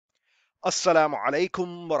Assalamu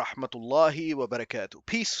alaikum wa rahmatullahi wa barakatuh.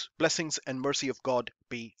 Peace, blessings, and mercy of God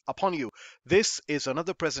be upon you. This is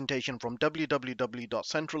another presentation from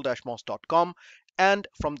www.central-mosque.com and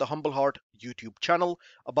from the Humble Heart YouTube channel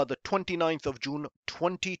about the 29th of June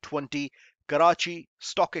 2020 Karachi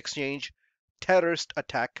Stock Exchange terrorist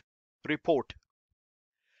attack report.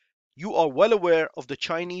 You are well aware of the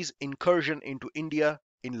Chinese incursion into India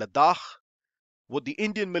in Ladakh, what the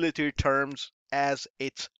Indian military terms as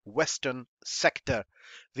its western sector.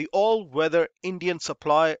 The all-weather Indian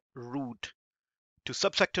supply route to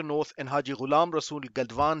Subsector North and Haji Ghulam Rasool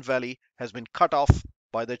Gadwan Valley has been cut off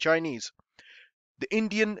by the Chinese. The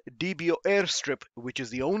Indian DBO airstrip, which is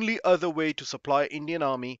the only other way to supply Indian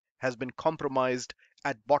Army, has been compromised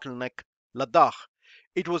at Bottleneck, Ladakh.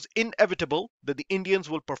 It was inevitable that the Indians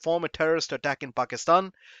will perform a terrorist attack in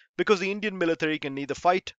Pakistan because the Indian military can neither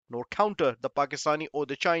fight nor counter the Pakistani or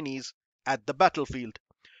the Chinese at the battlefield.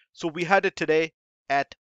 So we had it today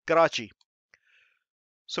at Karachi.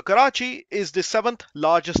 So Karachi is the seventh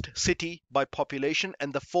largest city by population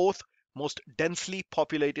and the fourth most densely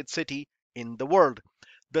populated city in the world.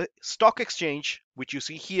 The stock exchange, which you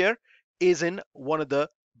see here, is in one of the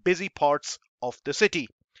busy parts of the city.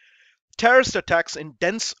 Terrorist attacks in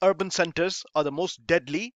dense urban centers are the most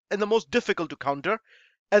deadly and the most difficult to counter,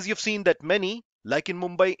 as you've seen that many, like in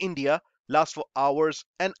Mumbai, India, last for hours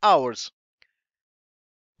and hours.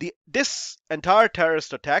 This entire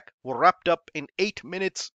terrorist attack was wrapped up in 8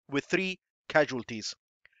 minutes with 3 casualties.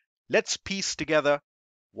 Let's piece together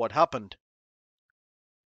what happened.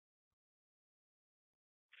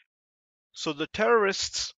 So the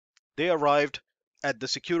terrorists, they arrived at the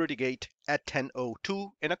security gate at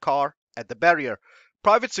 10:02 in a car at the barrier.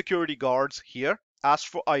 Private security guards here asked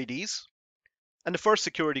for IDs, and the first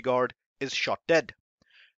security guard is shot dead.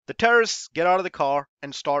 The terrorists get out of the car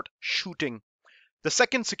and start shooting. The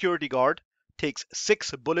second security guard takes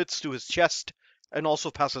 6 bullets to his chest and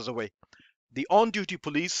also passes away. The on-duty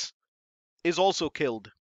police is also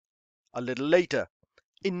killed. A little later,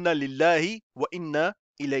 Inna lillahi wa inna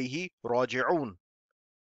ilayhi raji'un.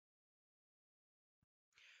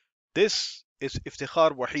 This is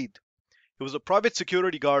Iftikhar Wahid. He was a private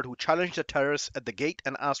security guard who challenged the terrorists at the gate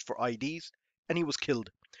and asked for IDs, and he was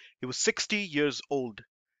killed. He was 60 years old,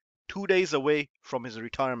 2 days away from his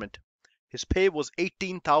retirement. His pay was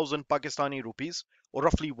 18,000 Pakistani rupees, or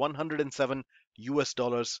roughly 107 US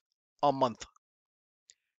dollars a month.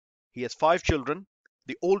 He has 5 children.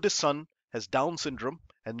 The oldest son has Down syndrome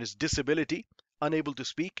and is disability, unable to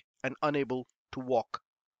speak and unable to walk.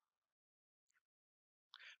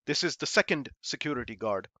 This is the second security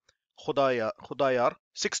guard, Khudayar,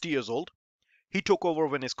 60 years old. He took over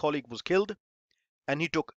when his colleague was killed, and he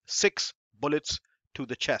took 6 bullets to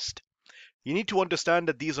the chest. You need to understand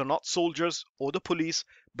that these are not soldiers or the police,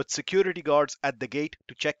 but security guards at the gate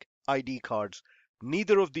to check ID cards.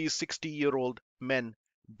 Neither of these 60-year-old men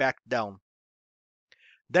backed down.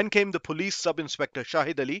 Then came the police sub-inspector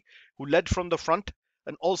Shahid Ali, who led from the front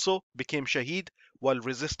and also became Shaheed while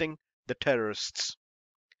resisting the terrorists.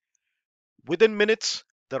 Within minutes,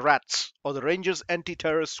 the RATS, or the Rangers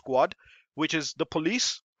Anti-Terrorist Squad, which is the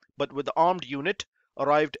police but with the armed unit,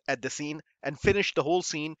 arrived at the scene and finished the whole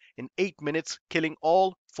scene in 8 minutes, killing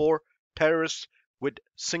all 4 terrorists with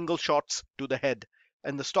single shots to the head.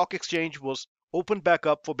 And the stock exchange was opened back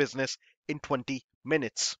up for business in 20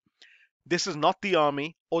 minutes. This is not the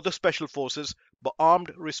army or the special forces, but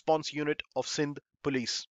armed response unit of Sindh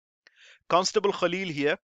police. Constable Khalil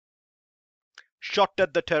here shot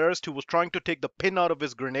at the terrorist who was trying to take the pin out of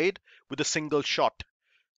his grenade with a single shot.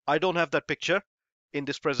 I don't have that picture in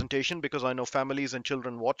this presentation because I know families and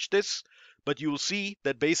children watch this, but you'll see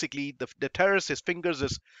that basically the terrorist, his fingers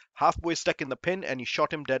is halfway stuck in the pin and he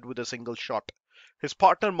shot him dead with a single shot. His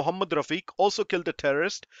partner Muhammad Rafiq also killed a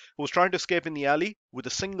terrorist who was trying to escape in the alley with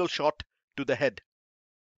a single shot to the head.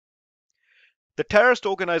 The terrorist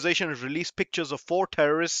organization has released pictures of 4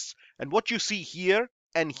 terrorists, and what you see here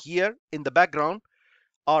and here in the background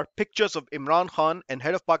are pictures of Imran Khan and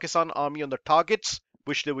head of Pakistan Army on the targets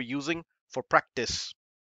which they were using for practice.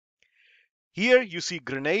 Here you see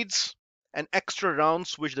grenades and extra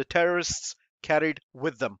rounds which the terrorists carried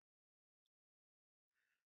with them.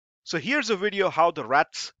 So here's a video how the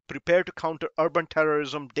RATS prepare to counter urban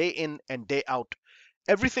terrorism day in and day out.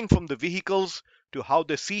 Everything from the vehicles to how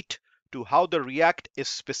they seat to how they react is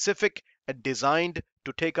specific and designed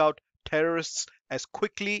to take out terrorists as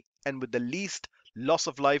quickly and with the least loss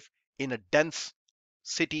of life in a dense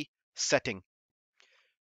city setting.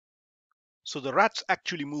 So the RATS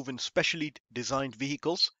actually move in specially designed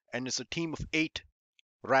vehicles, and it's a team of 8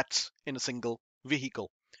 RATS in a single vehicle.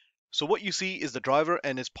 So what you see is the driver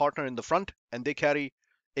and his partner in the front, and they carry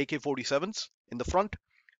AK-47s in the front.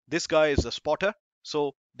 This guy is the spotter,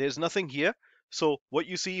 so there's nothing here. So what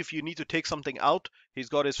you see, if you need to take something out, he's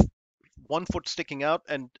got his one foot sticking out,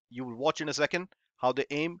 and you will watch in a second how they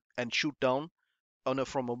aim and shoot down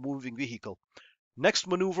from a moving vehicle. Next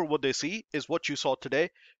maneuver, what they see is what you saw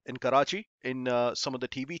today in Karachi in some of the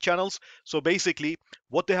TV channels. So basically,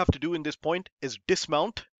 what they have to do in this point is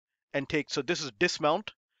dismount and take. So this is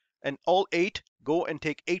dismount, and all eight go and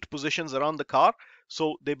take 8 positions around the car.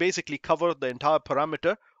 So they basically cover the entire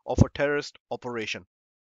parameter of a terrorist operation.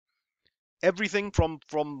 Everything from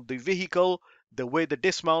the vehicle, the way they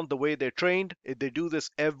dismount, the way they're trained, they do this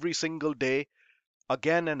every single day,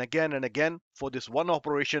 again and again and again, for this one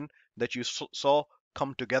operation that you saw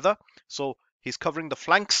come together. So he's covering the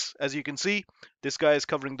flanks, as you can see. This guy is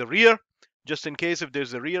covering the rear, just in case if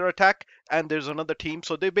there's a rear attack, and there's another team.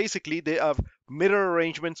 So they have mirror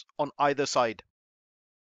arrangements on either side.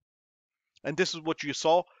 And this is what you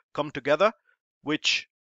saw come together, which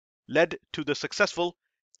led to the successful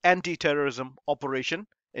anti-terrorism operation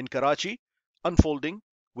in Karachi, unfolding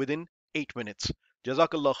within 8 minutes.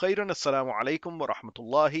 Jazakallah khairan. Assalamu alaikum wa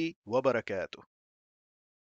rahmatullahi wa barakatuh.